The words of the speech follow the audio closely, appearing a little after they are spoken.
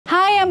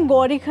I'm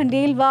Gauri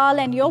Khandelwal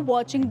and you're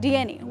watching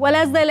DNA. Well,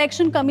 as the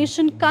Election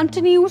Commission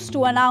continues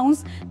to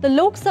announce the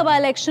Lok Sabha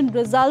election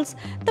results,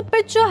 the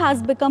picture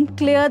has become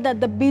clear that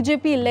the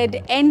BJP-led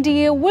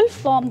NDA will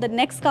form the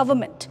next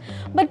government.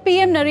 But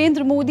PM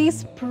Narendra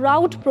Modi's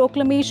proud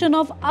proclamation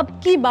of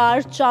Ab Ki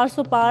Baar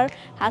 400 Par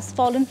has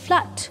fallen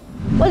flat.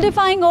 While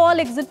defying all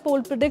exit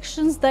poll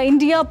predictions, the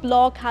India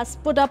bloc has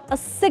put up a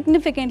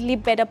significantly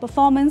better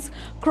performance,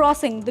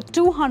 crossing the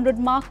 200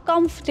 mark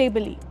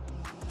comfortably.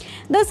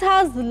 This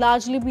has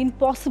largely been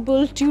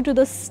possible due to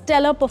the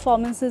stellar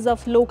performances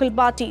of local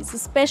parties,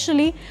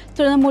 especially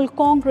Trinamool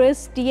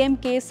Congress,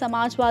 DMK,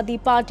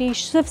 Samajwadi Party,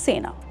 Shiv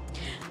Sena.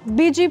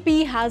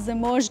 BJP has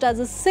emerged as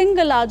the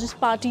single largest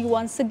party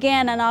once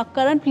again and are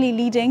currently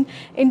leading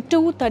in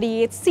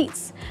 238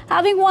 seats,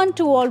 having won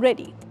 2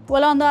 already.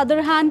 While on the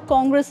other hand,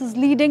 Congress is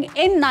leading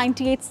in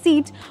 98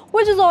 seats,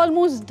 which is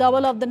almost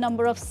double of the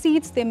number of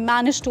seats they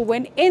managed to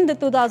win in the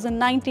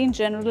 2019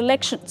 general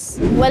elections.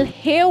 Well,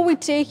 here we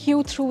take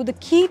you through the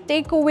key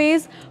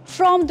takeaways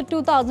from the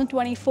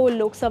 2024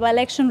 Lok Sabha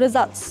election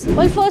results.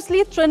 Well,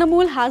 firstly,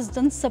 Trinamool has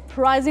done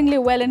surprisingly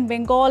well in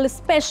Bengal,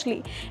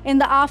 especially in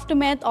the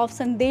aftermath of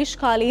Sandesh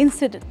Khali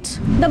incident.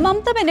 The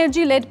Mamata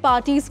Banerjee-led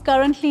party is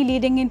currently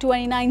leading in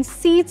 29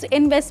 seats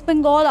in West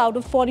Bengal out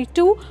of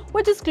 42,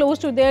 which is close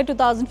to their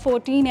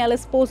 2014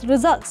 LS post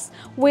results,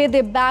 where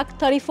they backed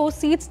 34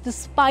 seats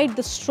despite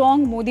the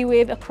strong Modi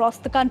wave across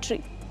the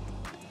country.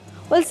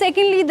 Well,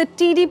 secondly, the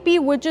TDP,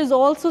 which is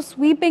also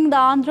sweeping the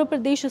Andhra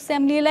Pradesh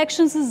Assembly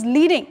elections, is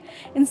leading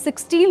in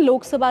 16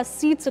 Lok Sabha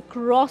seats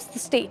across the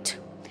state.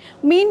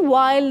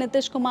 Meanwhile,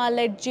 Nitish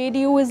Kumar-led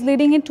JDU is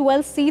leading in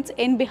 12 seats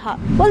in Bihar.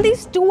 Well,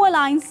 these two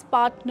alliance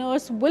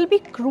partners will be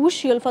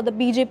crucial for the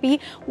BJP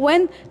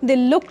when they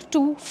look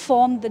to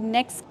form the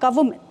next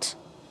government.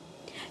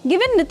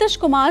 Given Nitish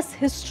Kumar's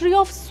history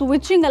of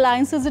switching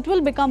alliances, it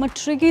will become a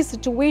tricky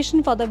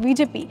situation for the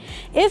BJP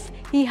if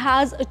he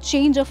has a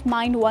change of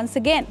mind once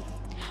again.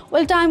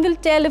 Well, time will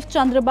tell if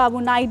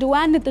Chandrababu Naidu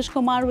and Nitish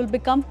Kumar will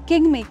become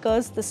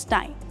kingmakers this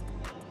time.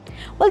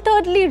 Well,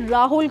 thirdly,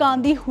 Rahul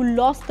Gandhi, who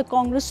lost the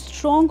Congress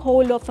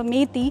stronghold of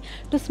Amethi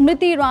to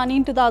Smriti Irani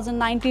in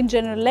 2019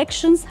 general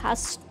elections, has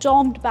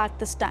stormed back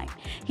this time.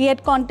 He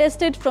had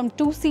contested from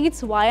 2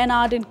 seats,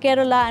 Wayanad in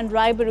Kerala and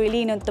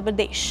Raebareli in Uttar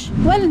Pradesh.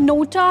 Well,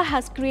 Nota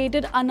has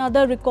created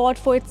another record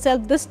for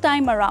itself this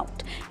time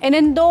around. In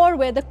Indore,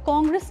 where the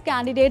Congress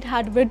candidate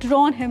had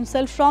withdrawn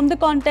himself from the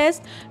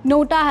contest,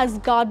 Nota has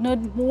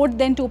garnered more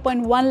than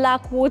 2.1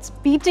 lakh votes,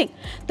 beating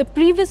the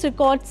previous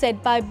record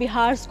set by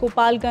Bihar's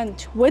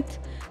Gopalganj with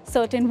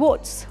certain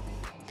votes.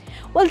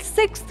 Well,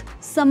 sixth,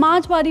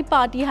 Samajwadi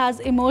Party has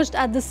emerged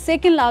as the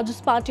second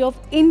largest party of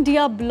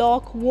India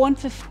bloc, won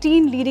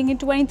 15 leading in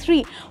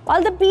 23,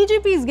 while the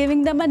BJP is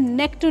giving them a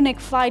neck-to-neck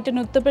fight in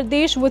Uttar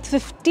Pradesh with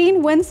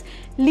 15 wins,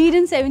 lead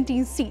in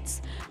 17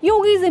 seats.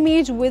 Yogi's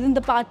image within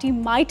the party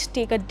might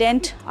take a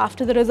dent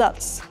after the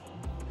results.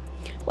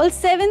 Well,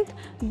 seventh,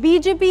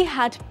 BJP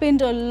had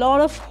pinned a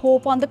lot of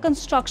hope on the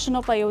construction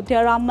of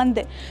Ayodhya Ram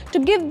Mandir to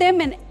give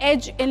them an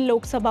edge in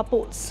Lok Sabha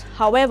polls.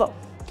 However,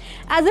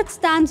 as it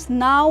stands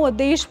now,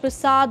 Adesh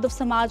Prasad of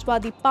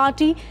Samajwadi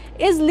Party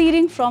is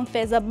leading from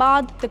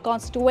Faizabad, the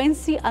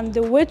constituency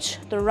under which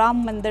the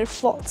Ram Mandir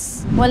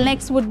falls. Well,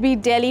 next would be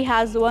Delhi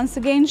has once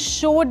again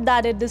showed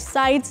that it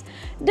decides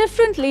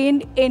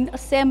differently in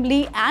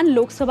Assembly and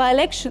Lok Sabha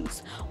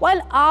elections.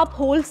 While AAP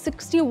holds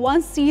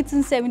 61 seats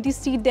in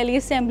 70-seat Delhi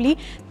Assembly,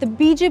 the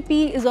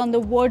BJP is on the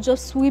verge of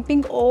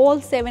sweeping all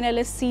 7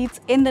 LS seats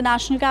in the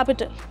national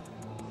capital.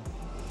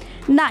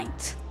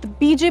 Ninth, the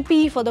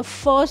BJP for the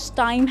first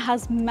time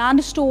has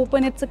managed to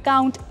open its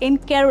account in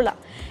Kerala,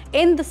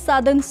 in the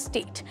southern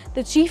state.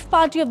 The chief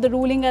party of the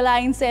ruling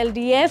alliance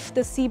LDF,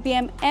 the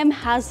CPM-M,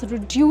 has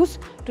reduced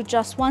to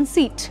just 1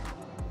 seat.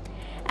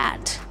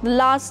 And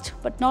last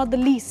but not the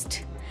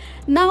least,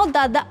 now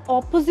that the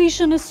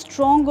opposition is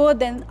stronger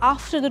than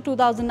after the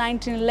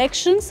 2019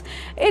 elections,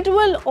 it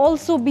will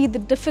also be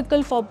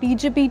difficult for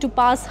BJP to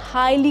pass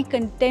highly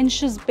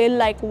contentious bill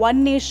like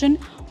One Nation,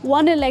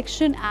 One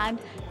Election and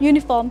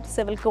Uniform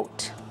Civil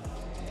Code.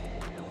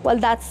 Well,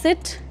 that's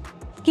it.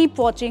 Keep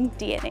watching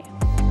DNA.